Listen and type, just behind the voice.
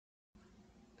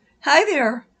Hi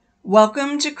there,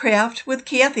 welcome to Craft with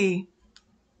Kathie.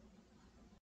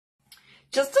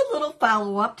 Just a little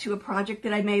follow-up to a project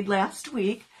that I made last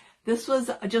week. This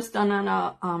was just done on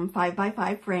a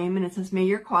 5x5 frame, and it says, "May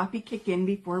your coffee kick in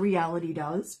before reality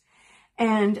does."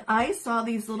 And I saw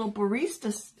these little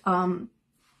barista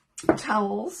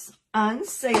towels on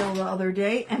sale the other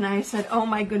day, and I said, oh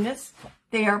my goodness,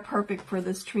 they are perfect for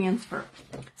this transfer.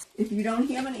 If you don't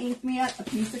have an ink mat, a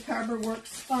piece of cardboard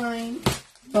works fine.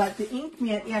 But the ink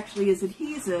mat actually is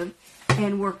adhesive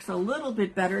and works a little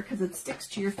bit better because it sticks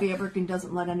to your fabric and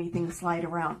doesn't let anything slide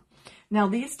around. Now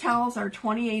these towels are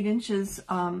 28 inches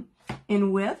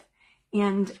in width,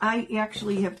 and I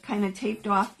actually have kind of taped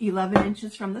off 11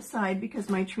 inches from the side because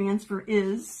my transfer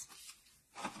is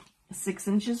 6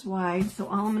 inches wide. So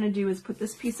all I'm going to do is put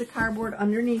this piece of cardboard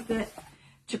underneath it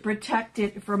to protect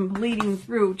it from bleeding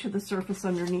through to the surface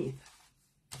underneath.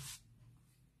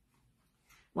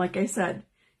 Like I said,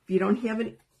 if you don't have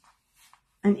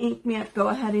an ink mat, go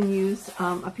ahead and use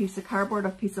a piece of cardboard, a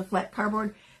piece of flat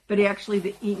cardboard. But actually,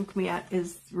 the ink mat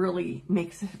really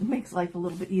makes life a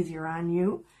little bit easier on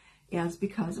you,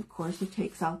 because of course it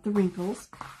takes out the wrinkles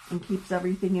and keeps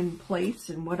everything in place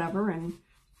and whatever. And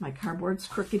my cardboard's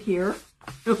crooked here,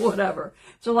 whatever.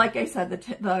 So like I said,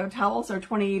 the towels are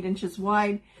 28 inches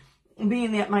wide,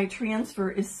 being that my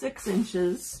transfer is 6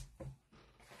 inches.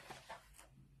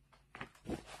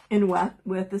 In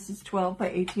width, this is 12 by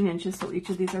 18 inches, so each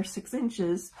of these are 6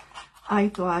 inches. I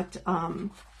thought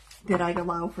that I'd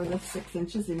allow for the 6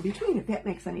 inches in between, if that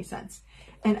makes any sense.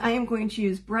 And I am going to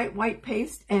use bright white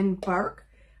paste and bark.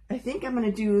 I think I'm going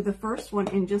to do the first one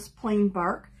in just plain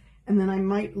bark, and then I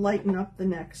might lighten up the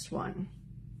next one.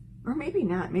 Or maybe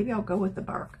not. Maybe I'll go with the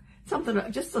bark.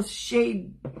 Something just a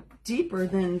shade deeper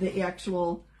than the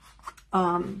actual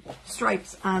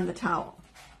stripes on the towel.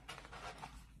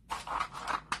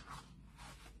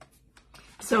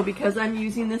 So because I'm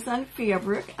using this on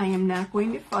fabric, I am not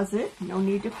going to fuzz it. No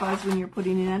need to fuzz when you're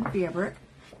putting it on fabric,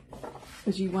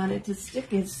 because you want it to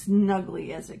stick as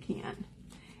snugly as it can.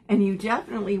 And you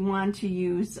definitely want to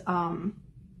use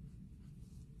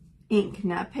ink,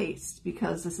 not paste,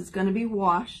 because this is going to be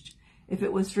washed. If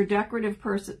it was for decorative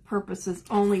purposes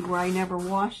only, where I never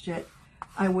washed it,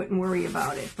 I wouldn't worry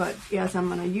about it. But as I'm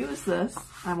going to use this,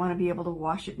 I want to be able to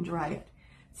wash it and dry it.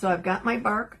 So I've got my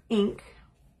bark ink.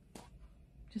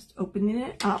 Just opening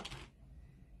it up,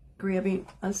 grabbing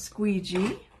a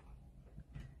squeegee.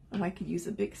 Oh, I could use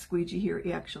a big squeegee here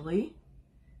actually,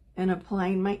 and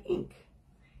applying my ink.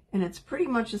 And it's pretty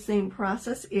much the same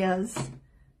process as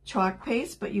chalk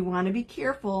paste, but you want to be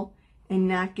careful and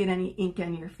not get any ink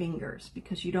on your fingers,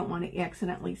 because you don't want to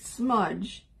accidentally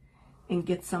smudge and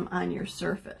get some on your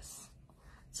surface.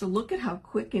 So look at how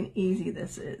quick and easy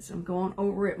this is. I'm going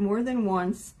over it more than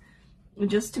once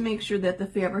just to make sure that the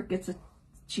fabric gets a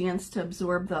chance to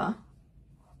absorb the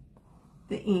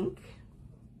ink.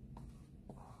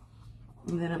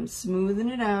 And then I'm smoothing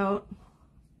it out.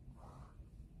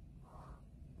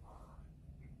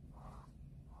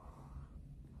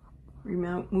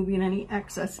 Removing any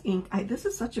excess ink. This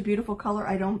is such a beautiful color.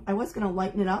 I was going to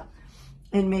lighten it up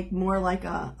and make more like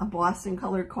a Boston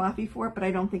colored coffee for it, but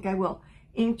I don't think I will.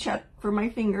 Ink check for my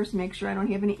fingers. Make sure I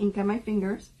don't have any ink on my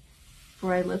fingers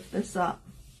before I lift this up.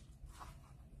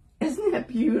 Isn't that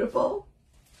beautiful?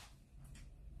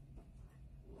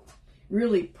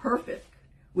 Really perfect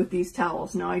with these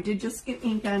towels. Now I did just get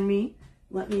ink on me.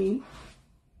 Let me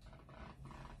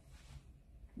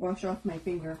wash off my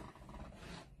finger.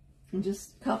 And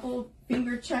just a couple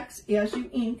finger checks as you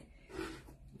ink,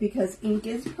 because ink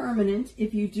is permanent.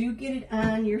 If you do get it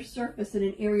on your surface in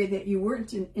an area that you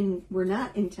were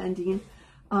not intending,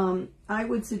 I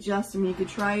would suggest, you could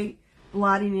try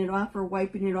blotting it off or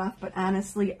wiping it off, but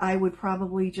honestly, I would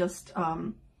probably just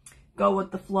go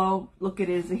with the flow, look at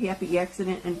it as a happy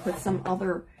accident, and put some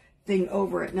other thing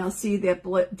over it. Now see, that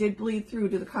did bleed through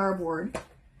to the cardboard.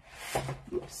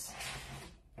 Oops.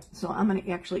 So I'm going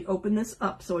to actually open this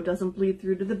up so it doesn't bleed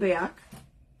through to the back.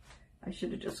 I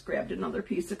should have just grabbed another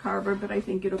piece of cardboard, but I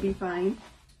think it'll be fine.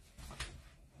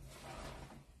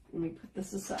 Let me put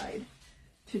this aside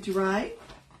to dry.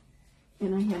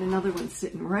 And I had another one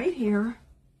sitting right here.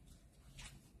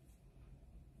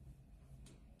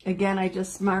 Again, I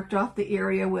just marked off the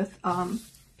area with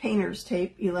painter's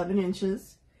tape, 11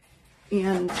 inches.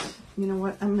 And you know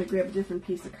what? I'm going to grab a different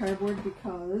piece of cardboard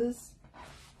because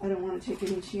I don't want to take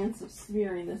any chance of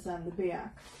smearing this on the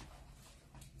back.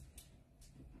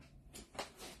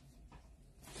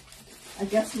 I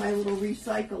guess my little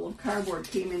recycle of cardboard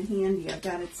came in handy. I've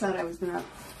got it set. I was going to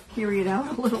carry it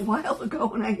out a little while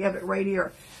ago, and I have it right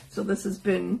here. So this has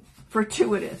been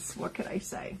fortuitous. What could I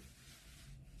say?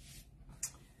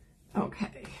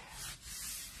 Okay.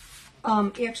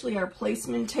 Actually, our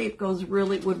placement tape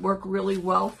would work really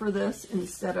well for this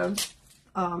instead of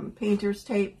painter's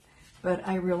tape, but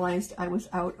I realized I was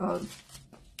out of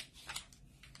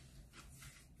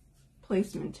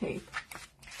placement tape.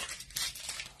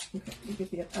 Okay, let me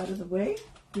get that out of the way.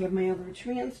 We have my other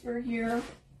transfer here.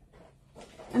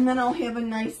 And then I'll have a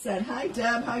nice set. Hi,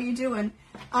 Deb. How you doing?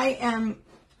 I am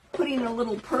putting a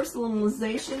little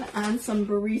personalization on some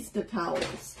barista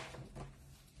towels.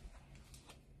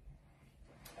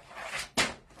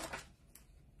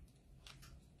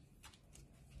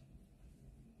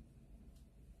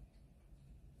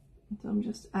 So I'm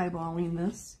just eyeballing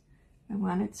this. I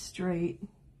want it straight.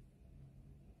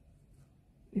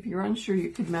 If you're unsure, you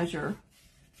could measure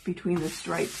between the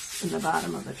stripes and the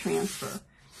bottom of the transfer.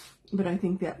 But I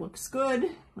think that looks good.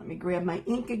 Let me grab my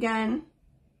ink again.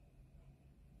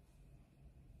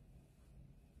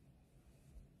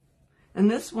 And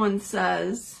this one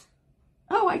says,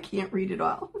 oh, I can't read it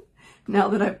all. Now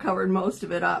that I've covered most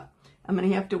of it up, I'm going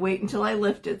to have to wait until I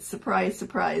lift it. Surprise,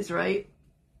 surprise, right?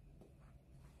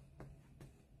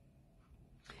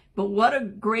 But what a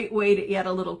great way to add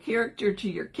a little character to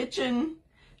your kitchen,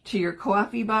 to your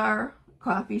coffee bar,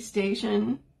 coffee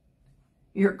station,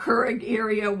 your Keurig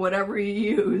area, whatever you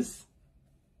use.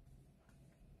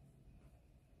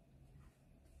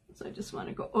 So I just want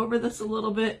to go over this a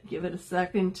little bit, give it a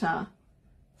second to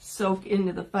soak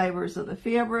into the fibers of the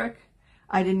fabric.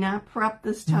 I did not prep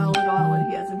this towel at all.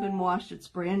 It hasn't been washed. It's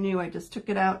brand new. I just took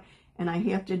it out, and I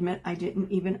have to admit I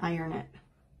didn't even iron it.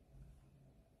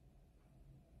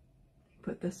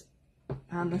 Put this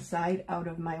on the side out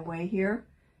of my way here.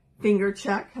 Finger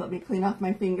check. Let me clean off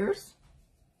my fingers.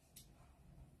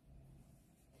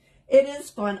 It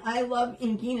is fun. I love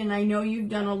inking, and I know you've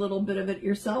done a little bit of it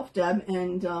yourself, Deb,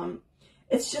 and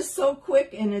it's just so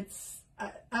quick, and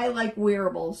I like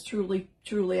wearables, truly.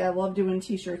 I love doing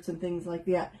t-shirts and things like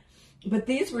that. But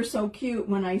these were so cute.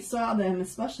 When I saw them,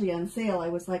 especially on sale, I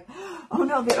was like, oh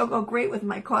no, they'll go great with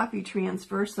my coffee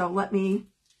transfer, so let me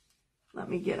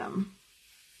get them.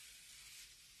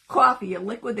 Coffee, a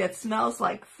liquid that smells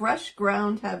like fresh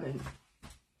ground heaven.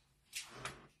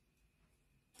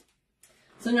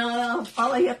 So now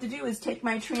all I have to do is take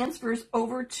my transfers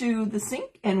over to the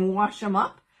sink and wash them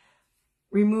up,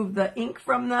 remove the ink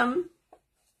from them,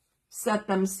 set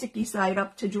them sticky side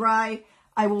up to dry.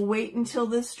 I will wait until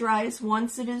this dries.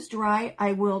 Once it is dry,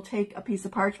 I will take a piece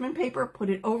of parchment paper, put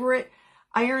it over it,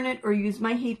 iron it, or use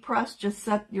my heat press. Just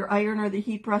set your iron or the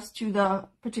heat press to the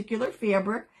particular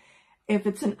fabric. If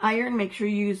it's an iron, make sure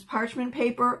you use parchment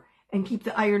paper and keep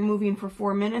the iron moving for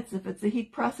 4 minutes. If it's a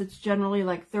heat press, it's generally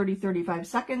like 30-35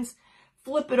 seconds.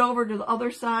 Flip it over to the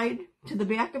other side, to the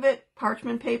back of it,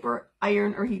 parchment paper,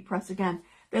 iron, or heat press again.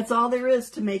 That's all there is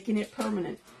to making it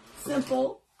permanent.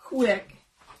 Simple, quick,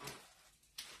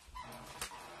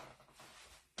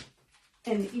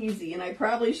 and easy. And I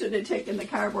probably should have taken the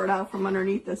cardboard out from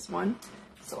underneath this one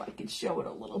so I could show it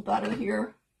a little better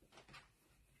here.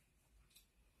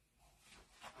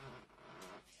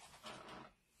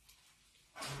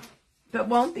 But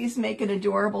won't these make an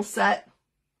adorable set?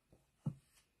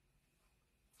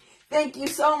 Thank you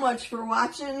so much for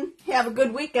watching. Have a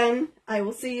good weekend. I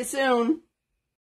will see you soon.